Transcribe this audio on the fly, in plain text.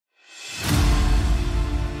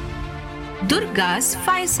Durga's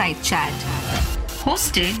Fireside Chat,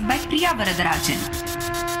 hosted by Priya Varadarajan.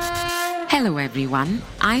 Hello everyone,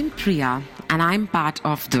 I'm Priya and I'm part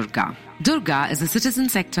of Durga. Durga is a citizen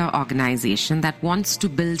sector organization that wants to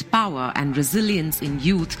build power and resilience in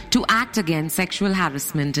youth to act against sexual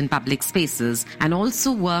harassment in public spaces and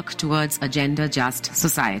also work towards a gender-just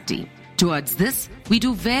society. Towards this, we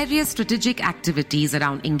do various strategic activities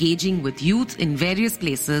around engaging with youth in various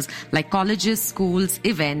places like colleges, schools,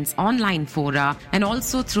 events, online fora, and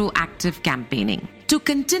also through active campaigning. To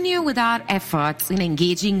continue with our efforts in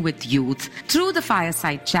engaging with youth through the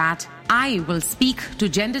Fireside Chat, I will speak to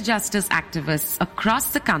gender justice activists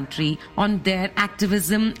across the country on their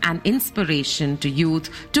activism and inspiration to youth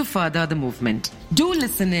to further the movement. Do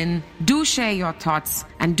listen in, do share your thoughts,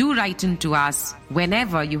 and do write in to us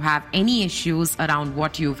whenever you have any issues around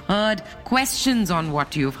what you've heard, questions on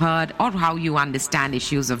what you've heard, or how you understand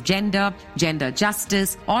issues of gender, gender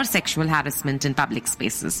justice, or sexual harassment in public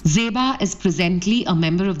spaces. Zeba is presently a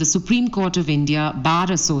member of the Supreme Court of India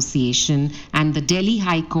Bar Association and the Delhi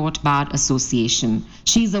High Court Bar Association.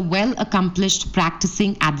 She is a well-accomplished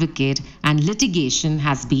practicing advocate and litigation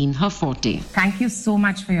has been her forte. Thank you so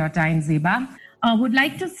much for your time, Zeba. I would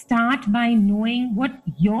like to start by knowing what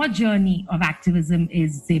your journey of activism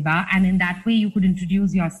is, Zeba, and in that way you could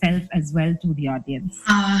introduce yourself as well to the audience.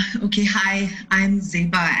 Okay, hi, I'm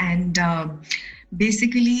Zeba, and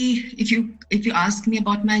basically, if you ask me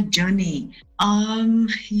about my journey,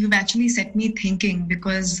 you've actually set me thinking,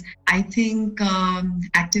 because I think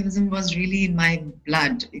activism was really in my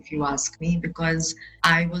blood, if you ask me, because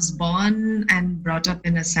I was born and brought up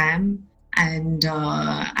in Assam. And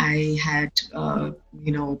I had,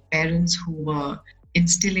 parents who were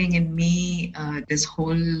instilling in me this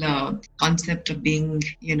whole concept of being,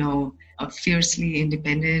 fiercely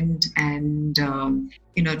independent and,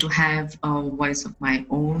 to have a voice of my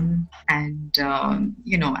own. And,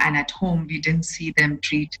 and at home, we didn't see them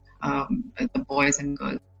treat the boys and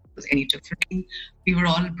girls any differently. We were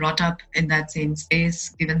all brought up in that same space,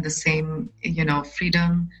 given the same,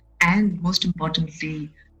 freedom, and most importantly,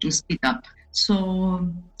 to speak up. So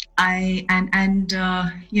I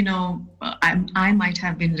might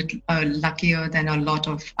have been little luckier than a lot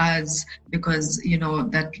of us, because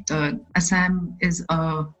that Assam is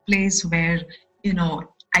a place where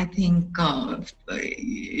I think where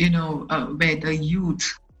the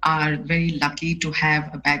youth are very lucky to have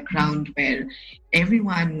a background where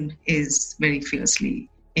everyone is very fiercely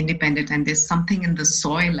independent, and there's something in the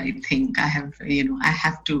soil. I think I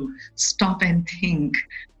have to stop and think,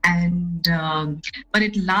 and but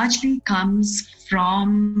it largely comes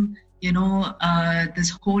from this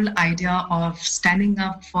whole idea of standing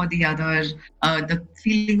up for the other, the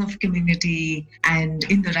feeling of community, and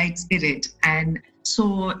in the right spirit. And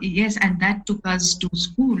so, yes, and that took us to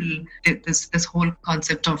school, this whole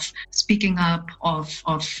concept of speaking up, of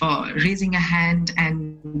raising a hand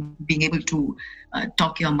and being able to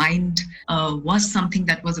talk your mind was something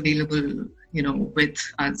that was available, with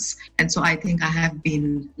us. And so I think I have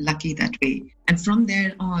been lucky that way. And from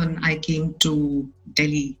there on, I came to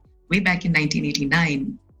Delhi way back in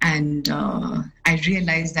 1989. And I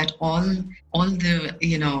realized that all the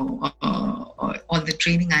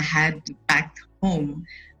training I had back home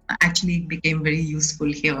actually became very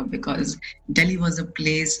useful here, because Delhi was a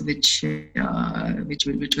place which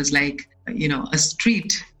was like a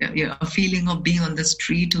street, a feeling of being on the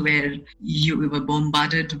street where you were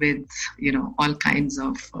bombarded with all kinds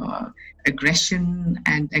of aggression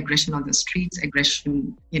on the streets,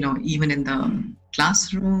 aggression even in the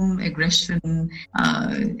classroom, aggression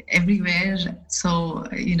everywhere. So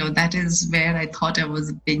that is where I thought I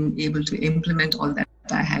was being able to implement all that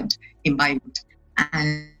I had imbibed.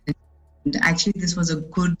 And actually, this was a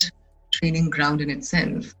good training ground in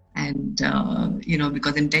itself. And,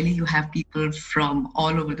 because in Delhi, you have people from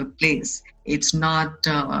all over the place. It's not,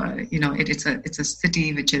 it's a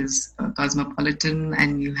city which is cosmopolitan,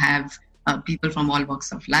 and you have people from all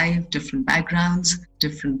walks of life, different backgrounds,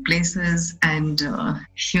 different places. And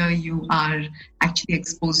here you are actually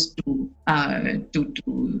exposed to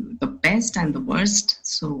the best and the worst.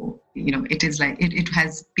 So, it is like, it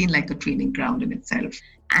has been like a training ground in itself.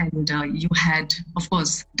 And you had, of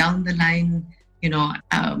course, down the line,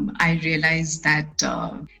 I realized that,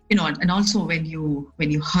 and also when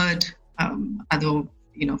you heard other,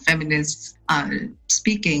 feminists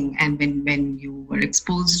speaking, and when you were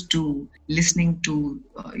exposed to listening to,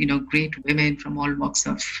 great women from all walks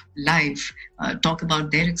of life talk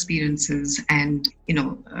about their experiences, and,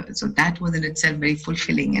 so that was in itself very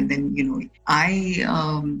fulfilling. And then, I,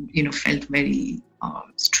 felt very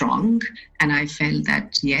strong And I felt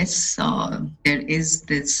that, yes, there is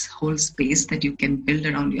this whole space that you can build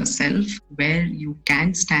around yourself where you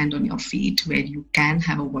can stand on your feet, where you can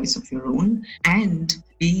have a voice of your own, and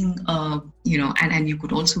being and you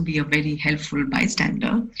could also be a very helpful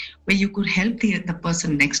bystander, where you could help the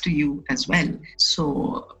person next to you as well.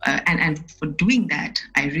 So and for doing that,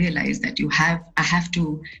 I realized that I have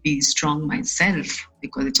to be strong myself,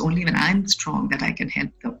 because it's only when I'm strong that I can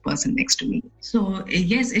help the person next to me. So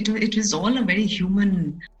yes, it was all a very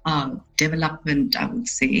human development, I would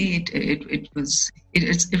say. It was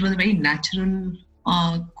a very natural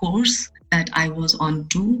course that I was on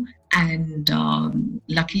to. And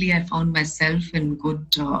luckily, I found myself in good,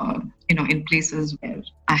 in places where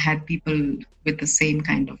I had people with the same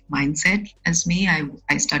kind of mindset as me.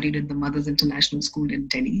 I studied at the Mothers International School in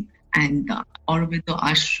Delhi, and Aurobindo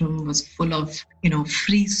Ashram was full of,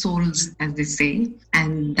 free souls, as they say.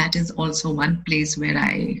 And that is also one place where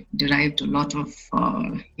I derived a lot of,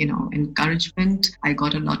 encouragement. I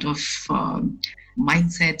got a lot of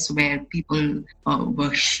mindsets where people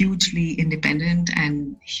were hugely independent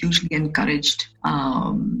and hugely encouraged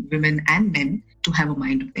women and men to have a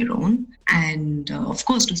mind of their own, and of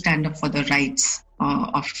course to stand up for the rights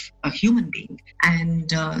of a human being. And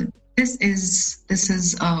this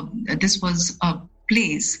was a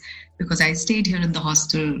place, because I stayed here in the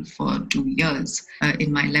hostel for 2 years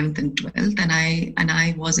in my 11th and 12th, and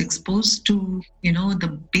I was exposed to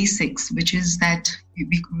the basics, which is that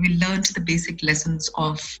we learned the basic lessons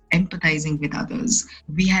of empathizing with others.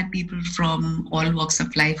 We had people from all walks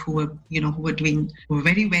of life who were doing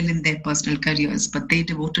very well in their personal careers, but they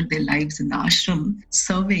devoted their lives in the ashram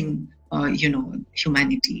serving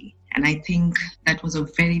humanity. And I think that was a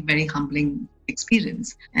very, very humbling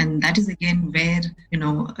experience. And that is again where,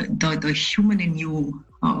 the human in you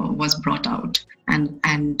was brought out. And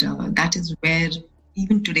that is where,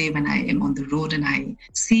 even today, when I am on the road and I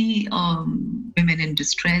see women in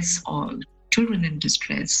distress or children in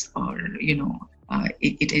distress, or,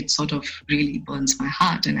 it sort of really burns my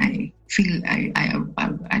heart. And I feel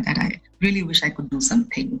that I really wish I could do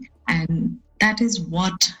something. And that is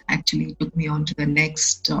what actually took me on to the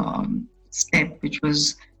next step, which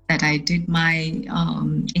was that I did my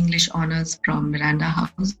English honors from Miranda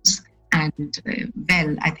House. And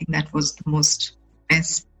I think that was the most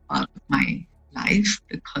best part of my life,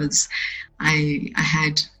 because I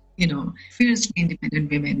had, fiercely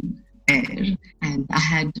independent women there, and I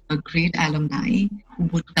had a great alumni who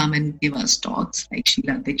would come and give us talks, like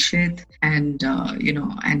Sheila Dikshit, and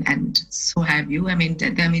and so have you.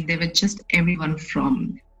 They were just everyone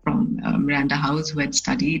from Miranda House who had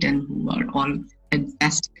studied and who are all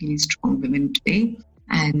fantastically strong women today.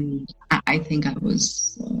 And I think I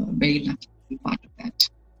was very lucky to be part of that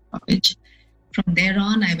college. From there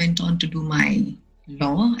on, I went on to do my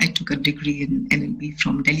law. I took a degree in LLB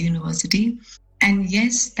from Delhi University. And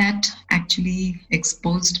yes, that actually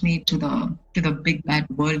exposed me to the big bad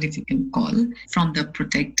world, if you can call, from the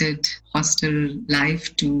protected hostel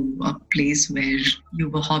life to a place where you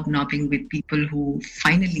were hobnobbing with people who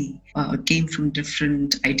finally came from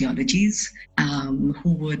different ideologies,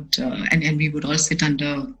 who would, and we would all sit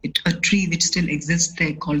under a tree which still exists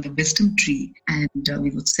there called the wisdom tree. And we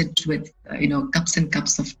would sit with, cups and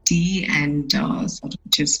cups of tea and sort of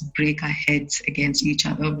just break our heads against each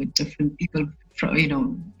other with different people,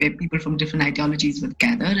 where people from different ideologies would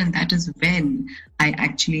gather. And that is when I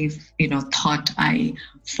actually, thought I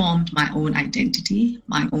formed my own identity,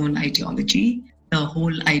 my own ideology, the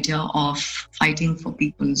whole idea of fighting for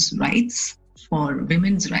people's rights, for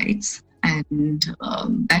women's rights. And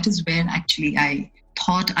that is where actually I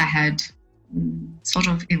thought I had sort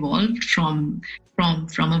of evolved from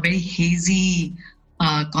a very hazy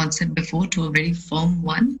concept before to a very firm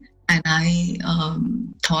one. And I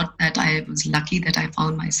thought that I was lucky that I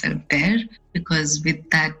found myself there, because with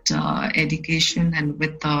that education and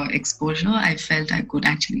with the exposure, I felt I could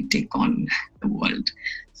actually take on the world.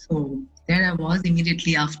 So there I was.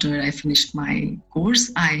 Immediately after I finished my course,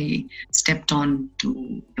 I stepped on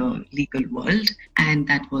to the legal world, and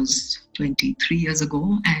that was 23 years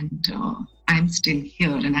ago. And I'm still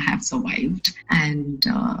here, and I have survived, and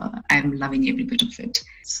I'm loving every bit of it.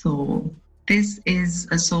 So this is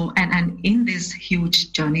and in this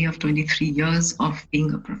huge journey of 23 years of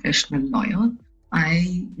being a professional lawyer,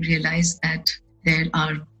 I realized that there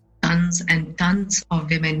are tons and tons of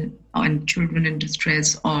women and children in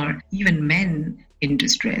distress, or even men in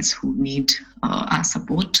distress, who need our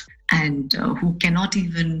support and who cannot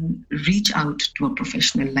even reach out to a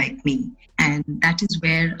professional like me. And that is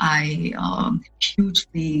where I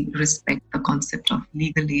hugely respect the concept of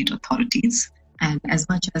legal aid authorities. And as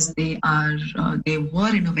much as they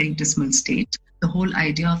were in a very dismal state, the whole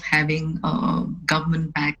idea of having a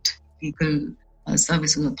government-backed legal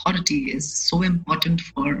services authority is so important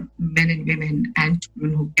for men and women and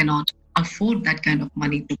children who cannot afford that kind of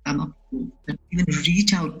money to come up to, but even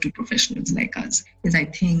reach out to professionals like us is, I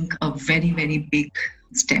think, a very, very big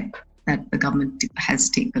step that the government has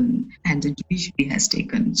taken and the judiciary has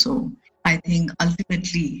taken. So I think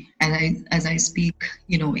ultimately, as I speak,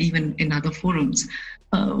 even in other forums,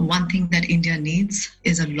 one thing that India needs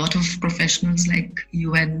is a lot of professionals like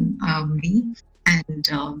you and me, and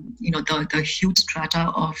the huge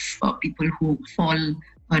strata of people who fall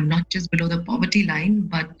not just below the poverty line,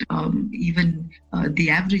 but even the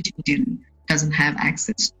average Indian doesn't have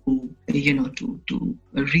access to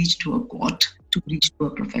reach to a court, to reach to a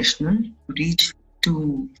professional, to reach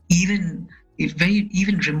to even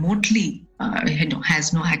remotely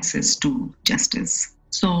has no access to justice.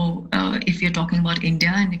 So if you're talking about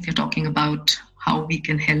India and if you're talking about how we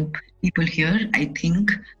can help people here, I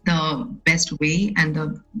think the best way and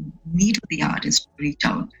the need of the hour is to reach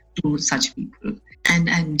out to such people. And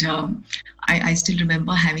I still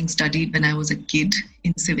remember having studied when I was a kid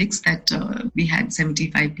in civics that we had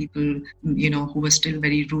 75 people, who were still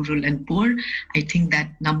very rural and poor. I think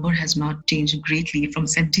that number has not changed greatly. From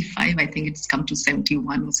 75, I think it's come to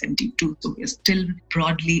 71 or 72. So we're still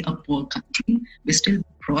broadly a poor country. We're still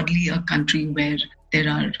broadly a country where there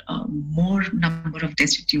are more number of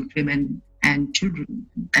destitute women and children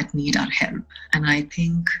that need our help. And I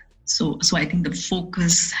think So I think the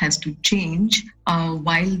focus has to change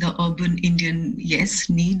while the urban Indian, yes,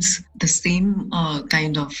 needs the same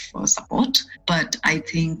kind of support. But I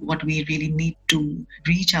think what we really need to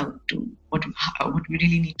reach out to, what we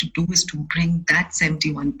really need to do is to bring that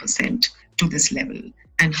 71% to this level.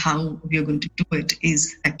 And how we are going to do it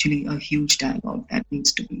is actually a huge dialogue that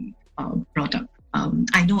needs to be brought up.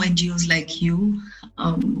 I know NGOs like you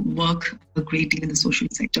work a great deal in the social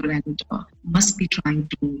sector and must be trying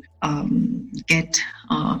to get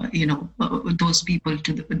those people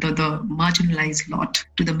to the marginalized lot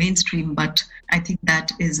to the mainstream. But I think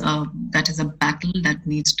that is a battle that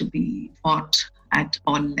needs to be fought at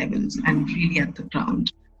all levels and really at the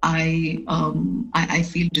ground. I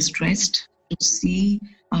feel distressed to see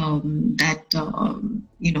that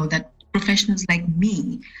professionals like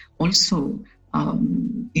me also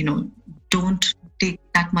don't take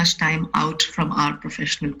that much time out from our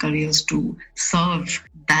professional careers to serve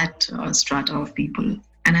that strata of people.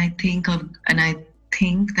 And I think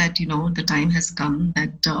that the time has come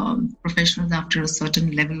that professionals after a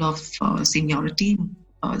certain level of seniority,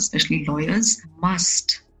 especially lawyers,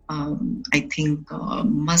 must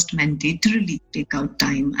mandatorily take out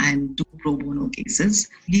time and do pro bono cases.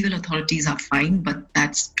 Legal authorities are fine, but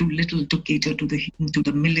that's too little to cater to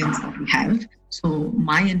the millions that we have. So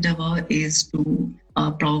my endeavor is to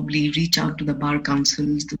probably reach out to the bar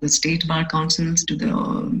councils, to the state bar councils, to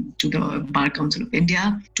the Bar Council of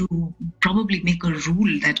India, to probably make a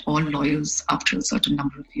rule that all lawyers after a certain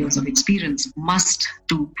number of years of experience must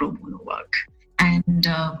do pro bono work. And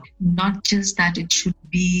not just that it should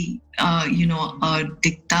be, a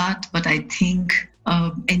diktat, but I think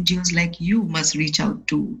NGOs like you must reach out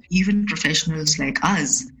to even professionals like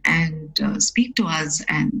us and speak to us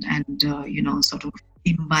and sort of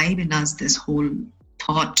imbibe in us this whole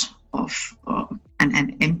thought of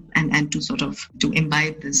and to sort of to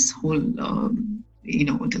imbibe this whole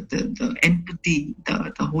the empathy,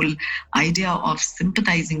 the whole idea of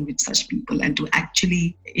sympathizing with such people, and to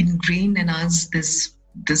actually ingrain in us this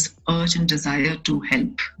urge and desire to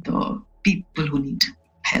help the people who need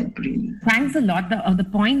help, really. Thanks a lot. The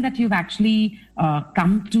point that you've actually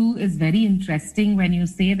come to is very interesting when you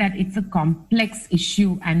say that it's a complex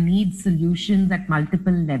issue and needs solutions at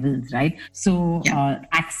multiple levels, right? So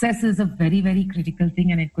access is a very, very critical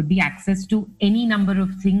thing, and it could be access to any number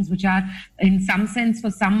of things which are, in some sense,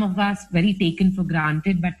 for some of us, very taken for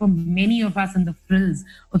granted, but for many of us in the frills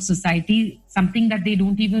of society, something that they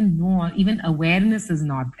don't even know, or even awareness is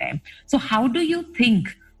not there. So how do you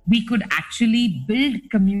think we could actually build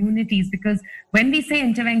communities? Because when we say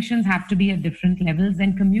interventions have to be at different levels,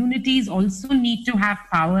 then communities also need to have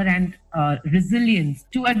power and resilience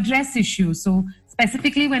to address issues. So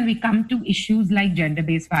specifically when we come to issues like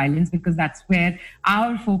gender-based violence, because that's where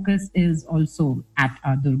our focus is also at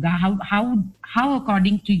Durga, how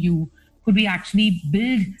according to you, could we actually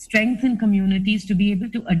build strength in communities to be able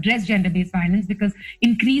to address gender-based violence? Because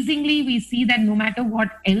increasingly we see that no matter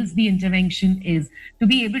what else the intervention is, to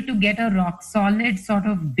be able to get a rock-solid sort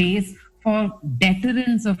of base for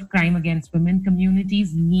deterrence of crime against women,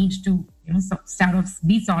 communities need to sort of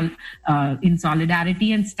be in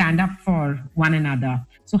solidarity and stand up for one another.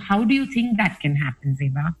 So how do you think that can happen,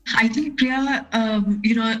 Zeba? I think, Priya,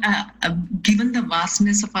 given the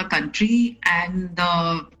vastness of our country and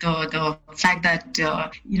the fact that,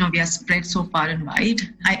 we are spread so far and wide,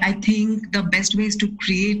 I think the best way is to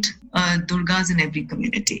create Durgas in every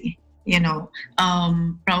community.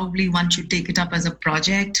 Probably one should take it up as a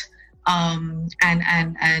project.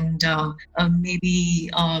 Maybe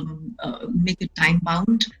make it time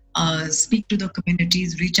bound, speak to the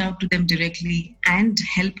communities, reach out to them directly, and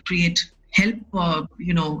help make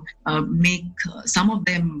some of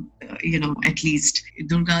them, at least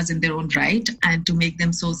Durgas in their own right, and to make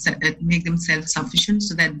them self-sufficient,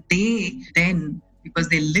 so that they then, because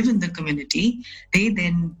they live in the community, they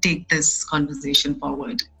then take this conversation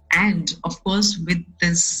forward. And of course, with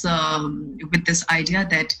this idea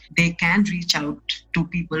that they can reach out to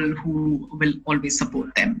people who will always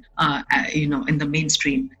support them, in the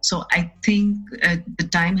mainstream. So I think the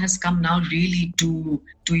time has come now really to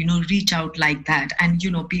reach out like that. And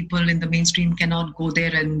people in the mainstream cannot go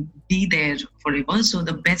there and be there forever. So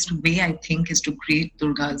the best way, I think, is to create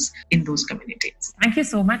Durgas in those communities. Thank you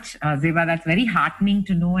so much, Zeba. That's very heartening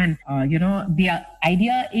to know. And the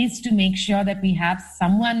idea is to make sure that we have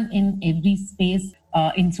someone in every space,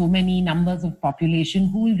 in so many numbers of population,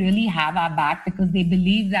 who will really have our back, because they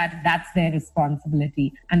believe that that's their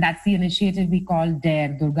responsibility. And that's the initiative we call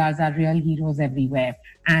DARE, Durgas Are Real Heroes Everywhere.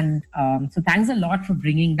 And so thanks a lot for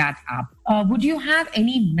bringing that up. Would you have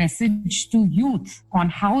any message to youth on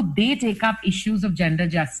how they take up issues of gender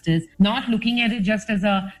justice, not looking at it just as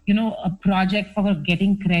a project for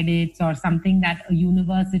getting credits or something that a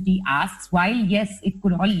university asks, while yes, it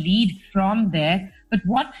could all lead from there, but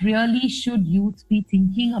what really should youth be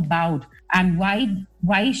thinking about, and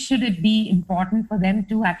why should it be important for them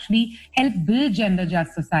to actually help build gender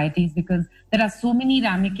just societies? Because there are so many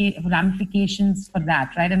ramifications for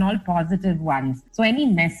that, right? And all positive ones. So any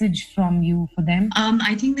message from you for them?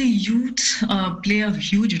 I think the youth play a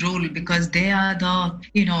huge role, because they are the,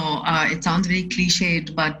 it sounds very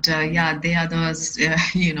cliched, but they are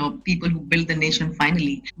the, people who build the nation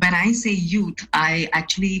finally. When I say youth, I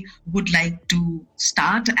actually would like to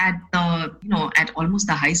start at the, at almost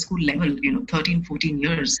the high school level, 13, 14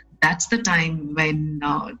 years. That's the time when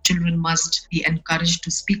children must be encouraged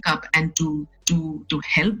to speak up and to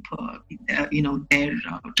help,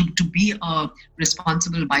 to be a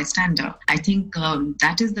responsible bystander. I think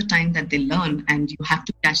that is the time that they learn, and you have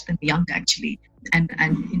to catch them young, actually. And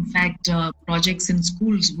in fact, projects in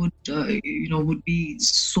schools would be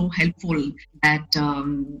so helpful that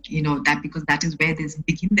that, because that is where they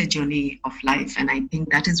begin their journey of life. And I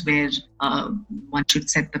think that is where one should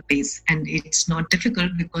set the pace. And it's not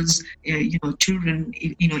difficult, because children,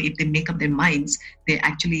 if they make up their minds, they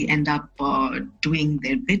actually end up doing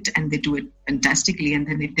their bit, and they do it fantastically. And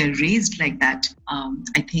then if they're raised like that,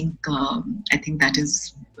 I think that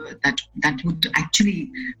is that would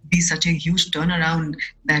actually be such a huge turnaround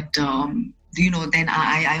that then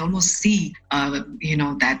I almost see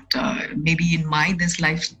that maybe in my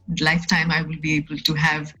lifetime I will be able to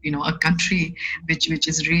have a country which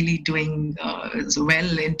is really doing so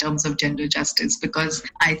well in terms of gender justice. Because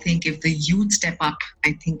I think if the youth step up,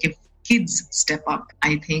 I think if kids step up,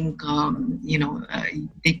 I think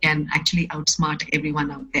they can actually outsmart everyone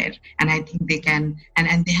out there. And I think they can,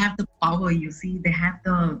 and they have the power. You see, they have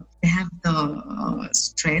the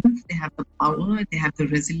strength, they have the power, they have the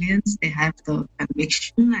resilience, they have the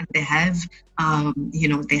conviction, and they have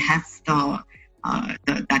they have the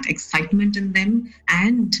that excitement in them,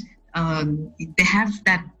 and they have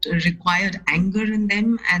that required anger in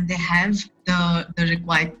them, and they have the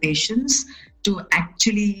required patience to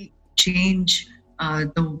actually change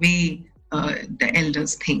the way the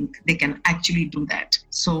elders think. They can actually do that.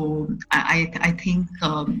 So I think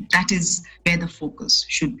that is where the focus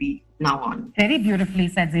should be now on. Very beautifully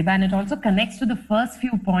said, Zeba. And it also connects to the first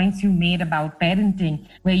few points you made about parenting,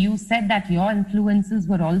 where you said that your influences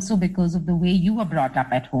were also because of the way you were brought up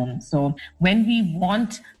at home. So when we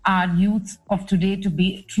want our youth of today to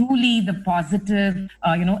be truly the positive,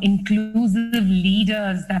 inclusive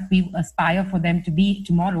leaders that we aspire for them to be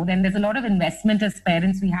tomorrow, then there's a lot of investment as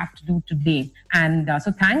parents we have to do today. And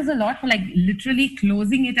so thanks a lot for literally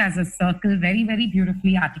closing it as a circle. Very, very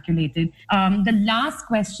beautifully articulated. The last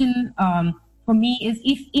question for me is,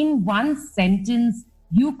 if in one sentence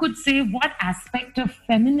you could say what aspect of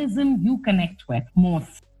feminism you connect with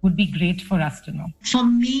most, would be great for us to know. For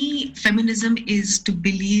me, feminism is to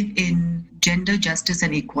believe in gender justice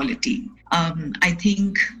and equality. I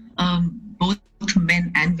think both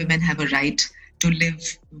men and women have a right to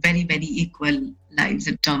live very, very equal lives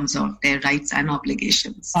in terms of their rights and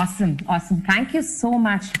obligations. Awesome. Thank you so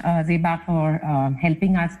much, Zeba, for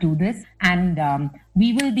helping us do this. And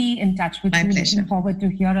we will be in touch with My you. pleasure. Looking forward to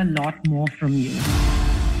hear a lot more from you.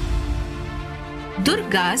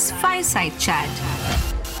 Durga's Fireside Chat,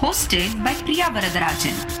 hosted by Priya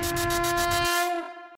Varadarajan.